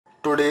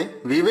Today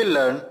we will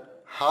learn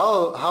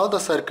how the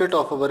circuit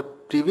of our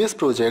previous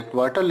project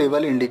water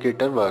level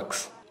indicator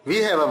works. We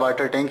have a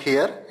water tank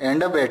here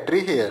and a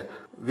battery here.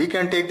 We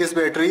can take this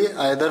battery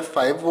either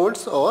 5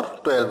 volts or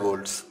 12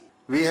 volts.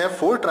 We have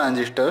 4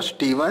 transistors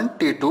T1,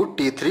 T2,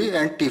 T3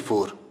 and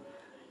T4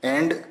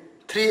 and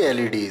 3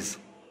 LEDs.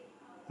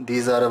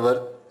 These are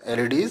our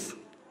LEDs.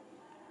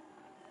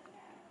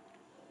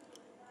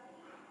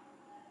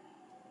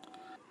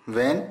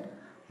 When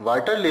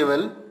water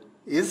level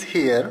is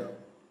here,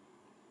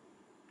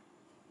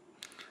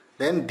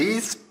 then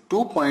these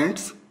 2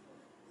 points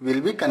will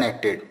be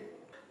connected.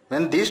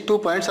 When these 2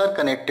 points are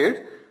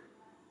connected,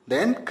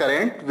 then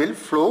current will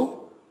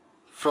flow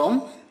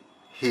from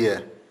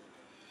here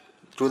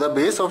to the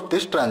base of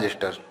this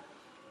transistor.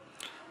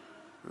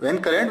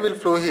 When current will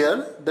flow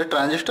here, the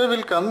transistor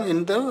will come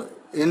in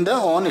the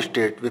on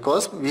state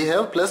because we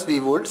have plus V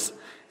volts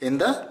in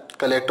the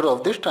collector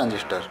of this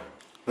transistor.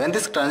 When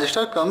this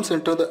transistor comes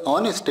into the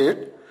on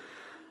state,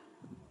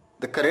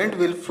 the current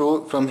will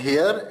flow from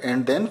here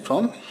and then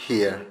from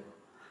here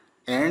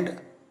and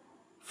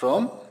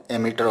from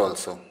emitter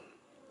also.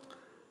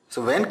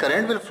 So when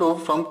current will flow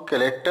from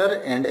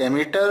collector and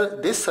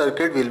emitter, this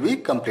circuit will be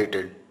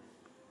completed.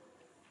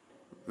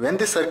 When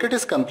this circuit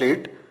is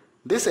complete,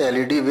 this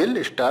LED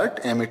will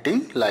start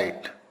emitting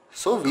light.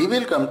 So we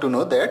will come to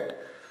know that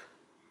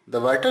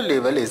the water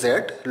level is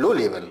at low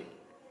level.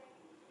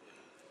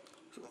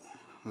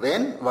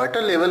 When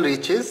water level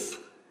reaches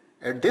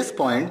at this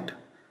point,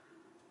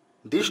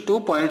 these 2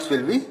 points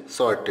will be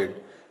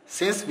sorted.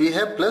 Since we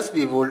have plus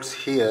V volts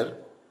here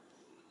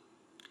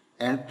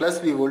and plus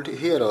V volt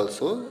here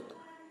also,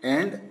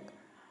 and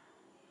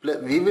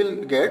we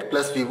will get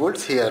plus V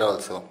volts here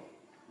also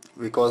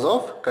because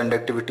of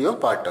conductivity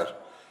of water.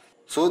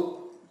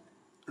 So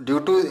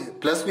due to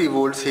plus V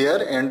volts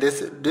here and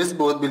this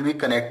both will be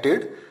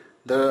connected,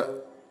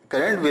 the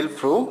current will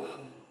flow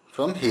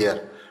from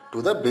here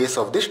to the base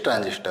of this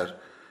transistor.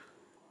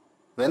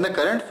 When the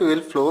current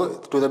will flow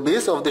to the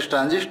base of this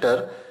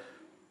transistor,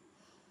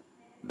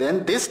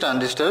 then this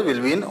transistor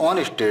will be in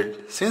on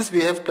state. Since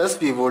we have plus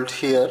V volts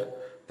here,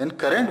 then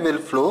current will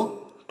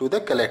flow to the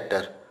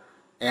collector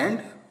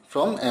and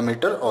from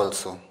emitter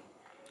also.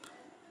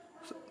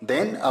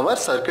 Then our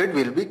circuit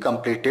will be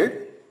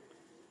completed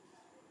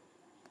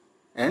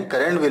and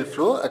current will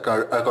flow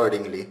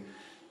accordingly.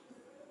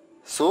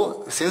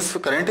 So since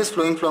current is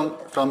flowing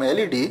from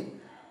LED,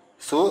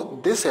 so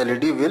this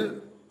LED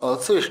will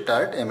also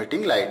start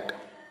emitting light.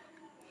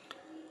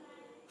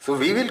 So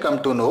we will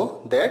come to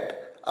know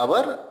that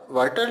our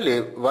water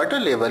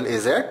level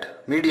is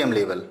at medium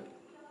level.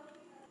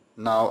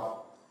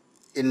 Now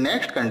in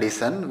next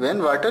condition,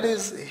 when water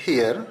is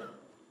here,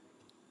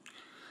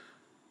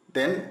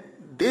 then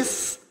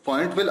this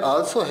point will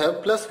also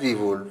have plus V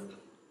volt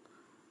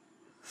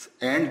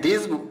and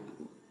these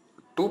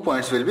 2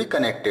 points will be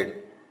connected.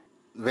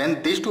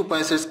 When these 2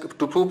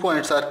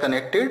 points are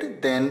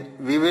connected, then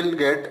we will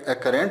get a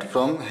current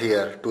from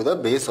here to the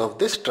base of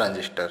this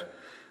transistor.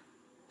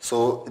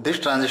 So this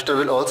transistor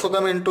will also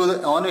come into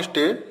the on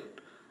state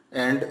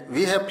and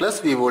we have plus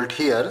V volt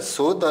here,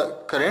 so the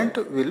current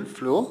will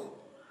flow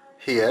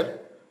here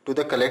to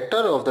the collector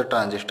of the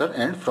transistor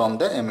and from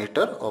the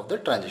emitter of the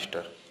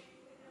transistor.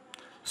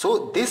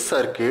 So this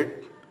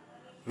circuit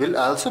will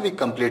also be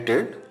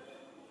completed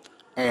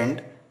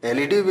and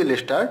LED will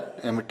start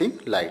emitting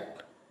light.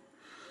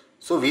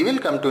 So we will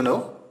come to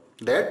know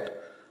that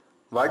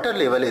water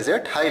level is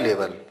at high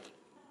level.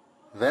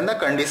 When the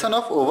condition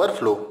of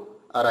overflow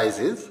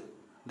arises,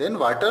 then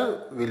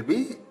water will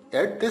be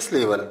at this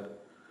level.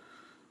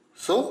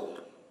 So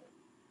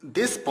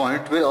this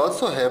point will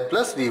also have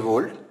plus V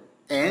volt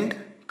and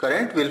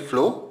current will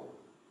flow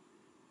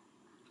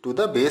to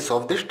the base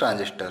of this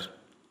transistor.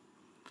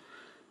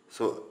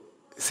 So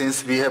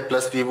since we have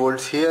plus V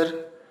volts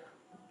here,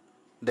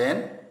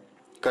 then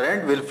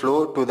current will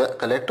flow to the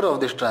collector of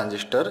this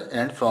transistor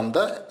and from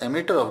the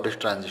emitter of this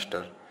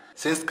transistor.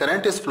 Since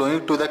current is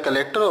flowing to the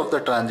collector of the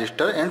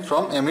transistor and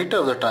from emitter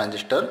of the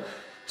transistor,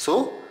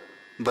 so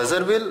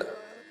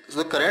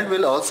current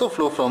will also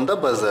flow from the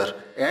buzzer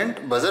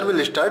and buzzer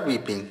will start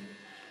beeping.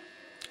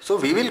 So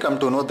we will come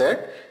to know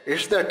that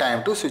it's the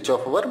time to switch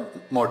off our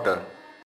motor.